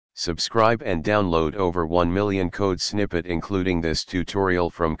Subscribe and download over 1 million code snippet including this tutorial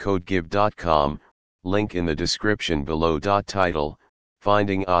from codegive.com, link in the description below. Title,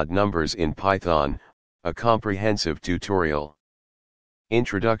 Finding Odd Numbers in Python, a comprehensive tutorial.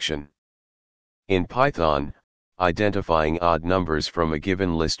 Introduction. In Python, identifying odd numbers from a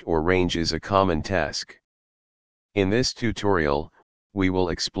given list or range is a common task. In this tutorial, we will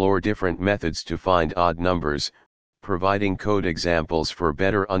explore different methods to find odd numbers, providing code examples for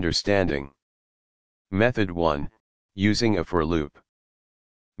better understanding. Method 1, using a for loop.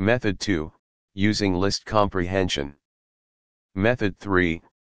 Method 2, using list comprehension. Method 3,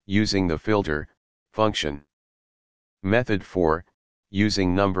 using the filter function. Method 4,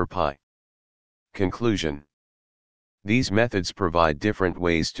 using NumPy. Conclusion. These methods provide different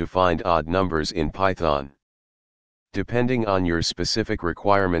ways to find odd numbers in Python. Depending on your specific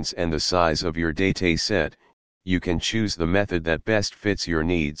requirements and the size of your dataset, you can choose the method that best fits your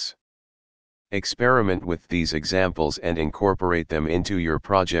needs. Experiment with these examples and incorporate them into your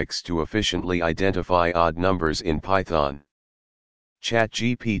projects to efficiently identify odd numbers in Python.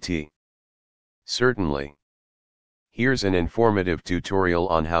 ChatGPT. Certainly. Here's an informative tutorial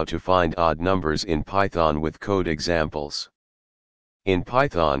on how to find odd numbers in Python with code examples. In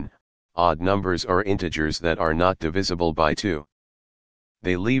Python, odd numbers are integers that are not divisible by 2.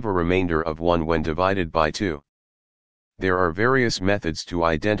 They leave a remainder of 1 when divided by 2. There are various methods to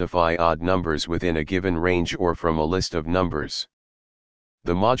identify odd numbers within a given range or from a list of numbers.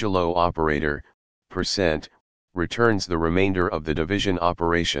 The modulo operator, %, returns the remainder of the division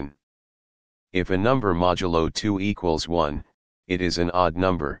operation. If a number modulo 2 equals 1, it is an odd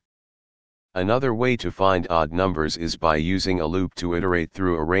number. Another way to find odd numbers is by using a loop to iterate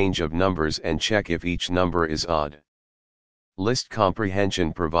through a range of numbers and check if each number is odd. List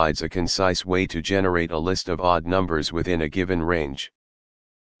comprehension provides a concise way to generate a list of odd numbers within a given range.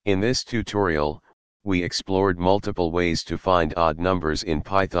 In this tutorial, we explored multiple ways to find odd numbers in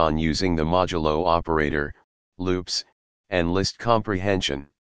Python using the modulo operator, loops, and list comprehension.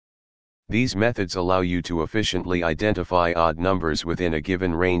 These methods allow you to efficiently identify odd numbers within a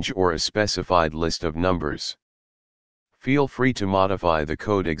given range or a specified list of numbers. Feel free to modify the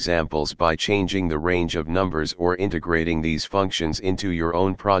code examples by changing the range of numbers or integrating these functions into your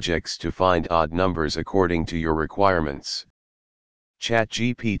own projects to find odd numbers according to your requirements.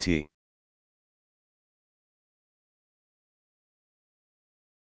 ChatGPT.